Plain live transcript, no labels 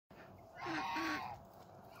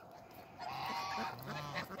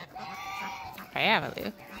have a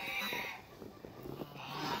look.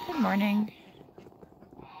 Good morning.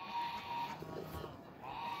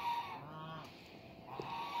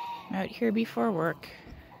 I'm out here before work,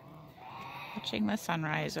 watching the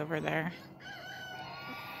sunrise over there.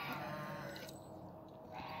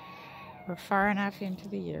 We're far enough into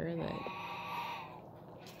the year that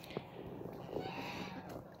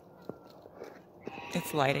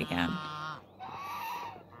it's light again.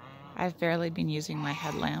 I've barely been using my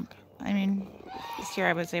headlamp. I mean, this year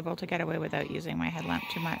I was able to get away without using my headlamp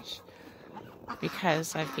too much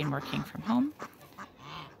because I've been working from home.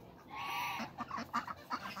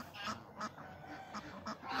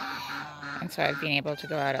 And so I've been able to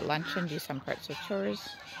go out at lunch and do some parts of chores.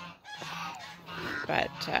 But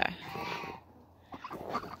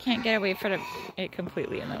can't get away from it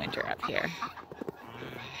completely in the winter up here.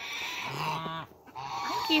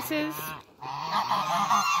 GEESES.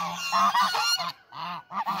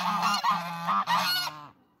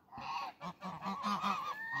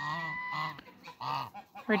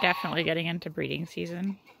 We're definitely getting into breeding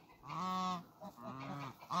season.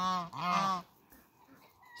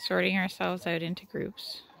 Sorting ourselves out into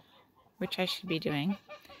groups, which I should be doing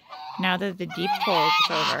now that the deep cold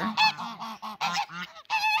is over.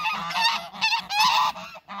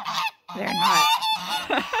 They're not.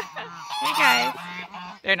 Hey guys.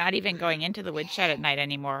 They're not even going into the woodshed at night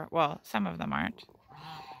anymore. Well, some of them aren't.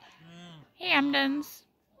 Hey, Emdens.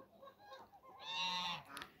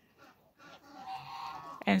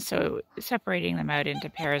 And so separating them out into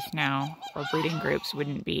pairs now, or breeding groups,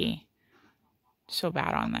 wouldn't be so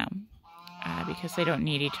bad on them. Because they don't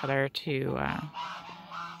need each other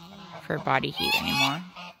for body heat anymore.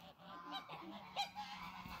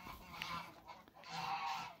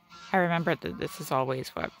 I remember that this is always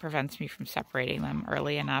what prevents me from separating them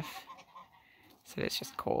early enough so that it's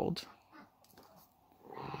just cold.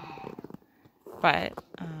 But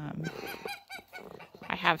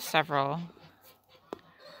I have several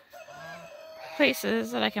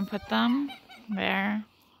places that I can put them. There.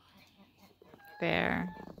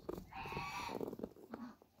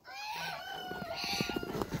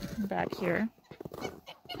 Back here.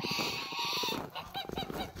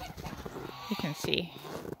 You can see.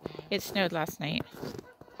 It snowed last night.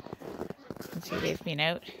 You can see they've been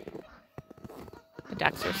out. The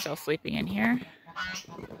ducks are still sleeping in here.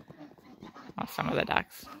 Well, some of the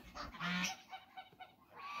ducks.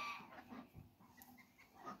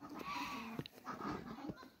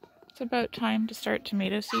 It's about time to start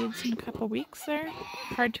tomato seeds in a couple weeks there.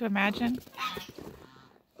 Hard to imagine.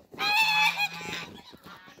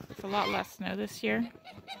 It's a lot less snow this year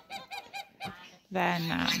than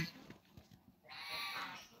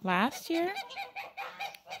last year,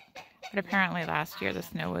 but apparently last year the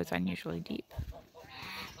snow was unusually deep.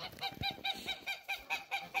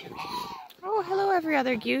 Oh, hello every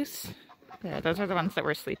other goose. There, those are the ones that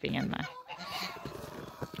were sleeping in the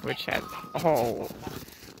woodshed. Oh,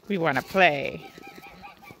 we want to play.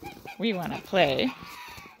 We want to play.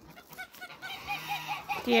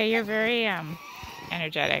 Yeah, you're very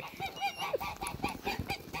energetic.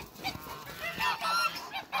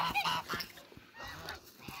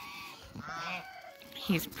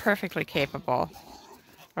 He's perfectly capable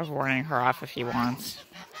of warning her off if he wants.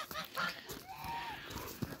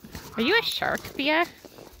 Are you a shark, Thea?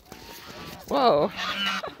 Whoa.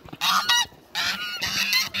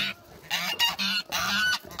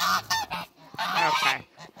 Okay.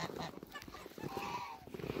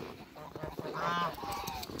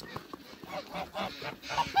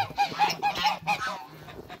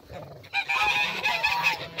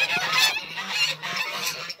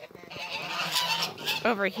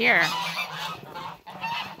 Over here,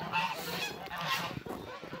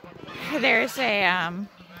 there's a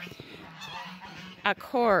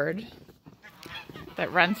cord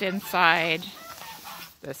that runs inside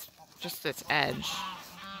this edge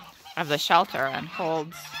of the shelter and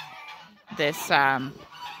holds this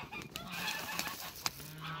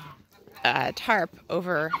tarp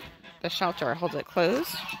over the shelter, holds it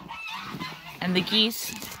closed, and the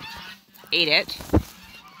geese ate it.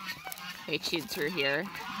 They chewed through here,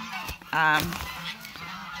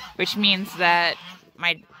 which means that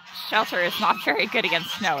my shelter is not very good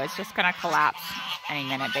against snow. It's just going to collapse any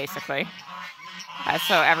minute, basically.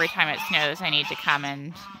 So every time it snows, I need to come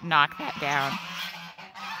and knock that down.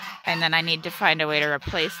 And then I need to find a way to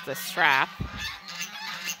replace the strap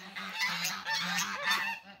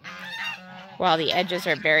while the edges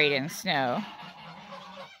are buried in snow.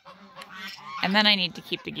 And then I need to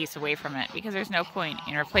keep the geese away from it because there's no point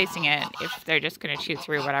in replacing it if they're just going to chew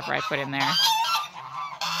through whatever I put in there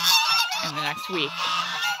in the next week.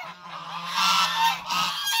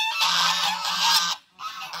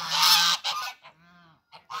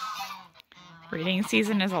 Breeding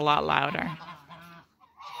season is a lot louder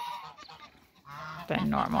than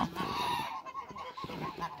normal.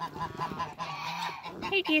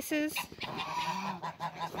 Hey, geeses.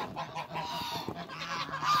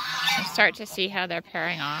 I start to see how they're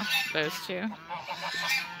pairing off, those two.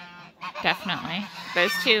 Definitely.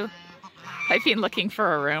 Those two, I've been looking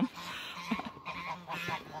for a room.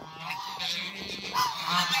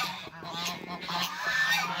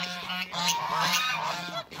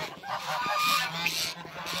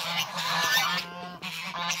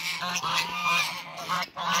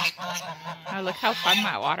 Oh, look how fun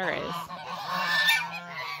that water is.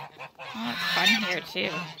 Oh, it's fun here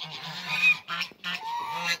too.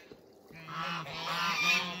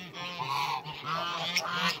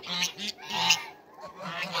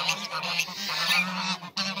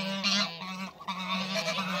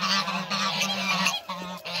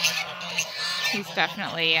 He's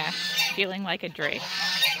definitely feeling like a drake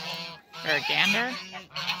or a gander.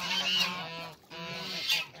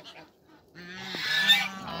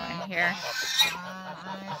 Oh, in here.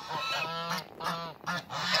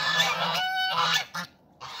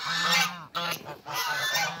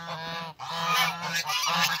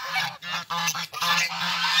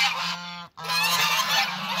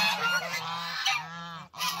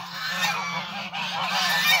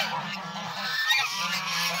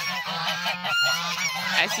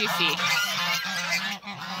 As you see,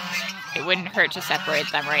 it wouldn't hurt to separate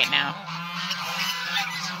them right now.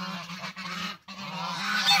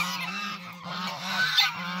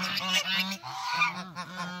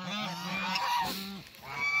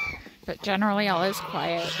 But generally all is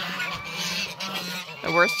quiet.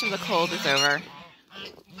 The worst of the cold is over.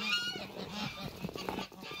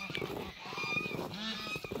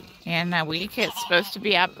 And that week it's supposed to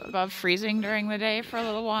be up above freezing during the day for a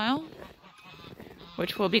little while,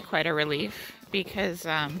 which will be quite a relief because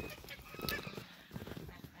the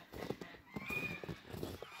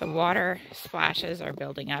water splashes are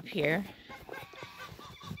building up here.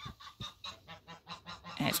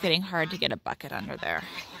 And it's getting hard to get a bucket under there.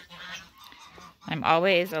 I'm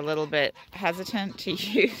always a little bit hesitant to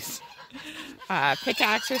use a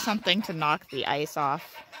pickaxe or something to knock the ice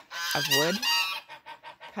off of wood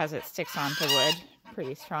because it sticks onto wood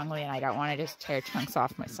pretty strongly and I don't want to just tear chunks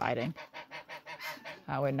off my siding.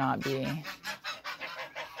 That would not be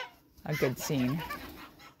a good scene.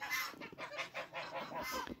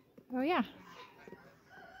 Oh yeah.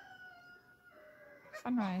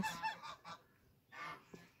 Sunrise.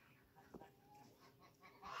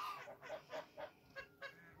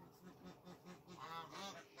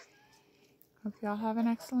 Hope y'all have an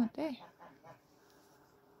excellent day.